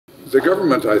The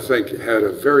government, I think, had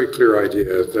a very clear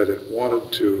idea that it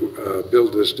wanted to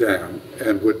build this dam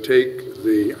and would take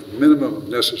the minimum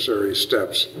necessary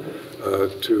steps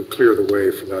to clear the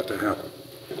way for that to happen.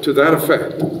 To that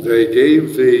effect, they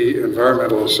gave the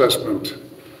environmental assessment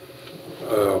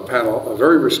panel a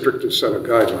very restrictive set of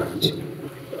guidelines.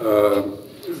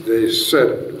 They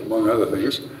said, among other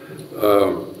things,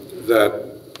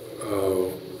 that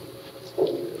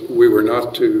we were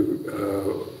not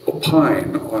to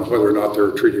opine on whether or not there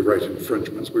were treaty right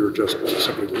infringements. We were just to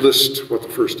simply list what the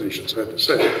First Nations had to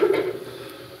say.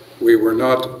 We were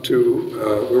not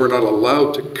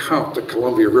allowed to count the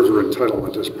Columbia River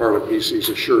entitlement as part of BC's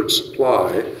assured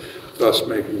supply, thus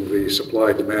making the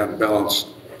supply-demand balance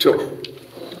tilt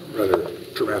rather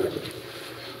dramatically.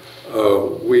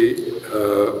 We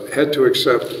had to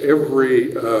accept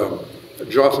every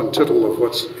jot and tittle of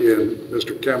what's in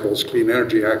Mr. Campbell's Clean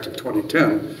Energy Act of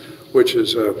 2010, which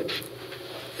is,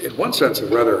 in one sense, a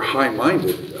rather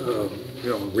high-minded,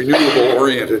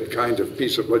 renewable-oriented kind of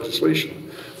piece of legislation,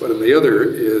 but in the other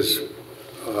is,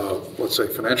 let's say,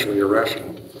 financially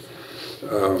irrational.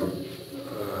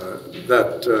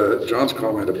 John's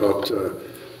comment about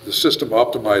the system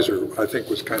optimizer, I think,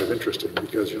 was kind of interesting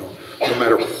because, no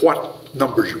matter what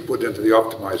numbers you put into the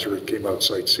optimizer, it came out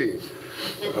Site C.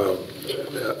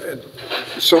 And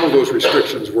some of those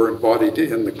restrictions were embodied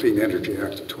in the Clean Energy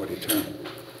Act of 2010.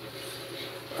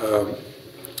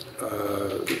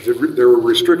 There were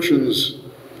restrictions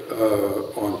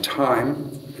on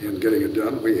time in getting it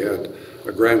done. We had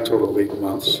a grand total of 8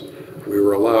 months. We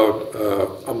were allowed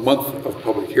a month of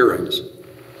public hearings.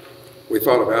 We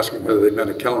thought of asking whether they meant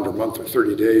a calendar month or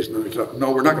 30 days, and then we thought,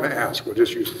 no, we're not going to ask, we'll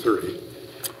just use 30.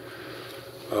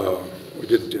 We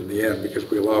didn't in the end because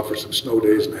we allowed for some snow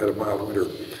days and had a mild winter.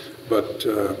 But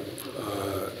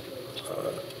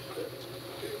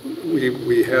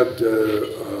we had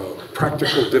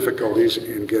practical difficulties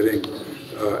in getting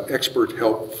expert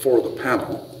help for the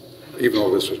panel, even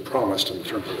though this was promised in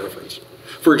terms of reference.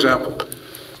 For example,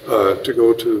 to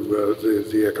go to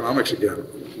the economics again,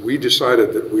 we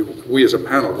decided that we as a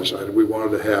panel decided we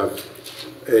wanted to have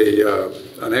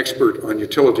an expert on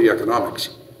utility economics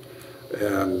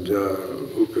and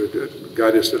who could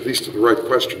guide us at least to the right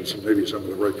questions and maybe some of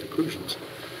the right conclusions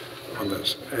on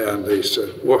this. And they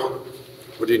said, well,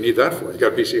 what do you need that for? You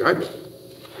got BC Hydro.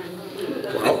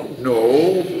 Well,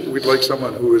 no, we'd like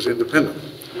someone who is independent.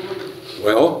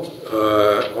 Well,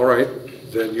 all right,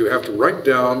 then you have to write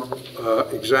down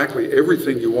exactly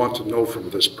everything you want to know from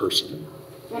this person.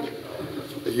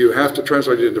 You have to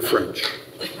translate it into French.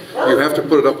 You have to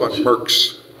put it up on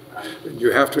Merck's.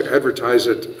 You have to advertise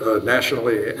it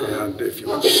nationally, and if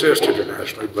you insist,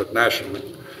 internationally, but nationally.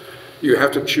 You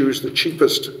have to choose the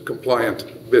cheapest compliant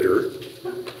bidder.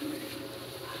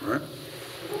 All right?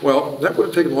 Well, that would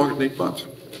have taken longer than 8 months,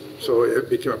 so it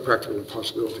became a practical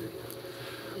impossibility.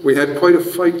 We had quite a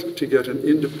fight to get an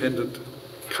independent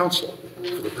counsel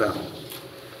for the panel.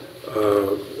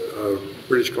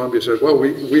 British Columbia said, well,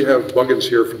 we have Buggins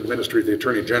here from the Ministry of the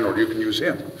Attorney General, you can use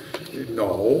him.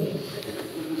 No.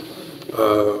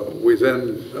 We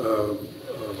then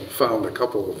found a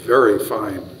couple of very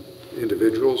fine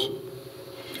individuals,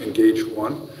 engaged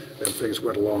one, and things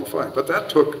went along fine. But that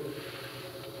took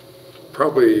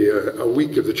probably a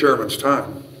week of the chairman's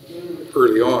time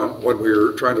early on when we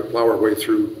were trying to plow our way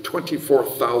through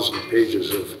 24,000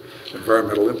 pages of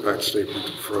environmental impact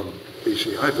statement from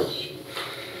BC Hydro.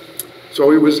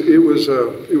 So it was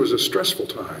a stressful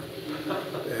time,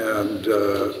 and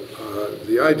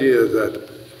the idea that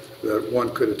one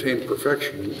could attain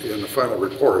perfection in the final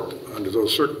report under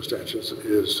those circumstances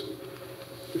is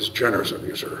generous of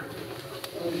you, sir.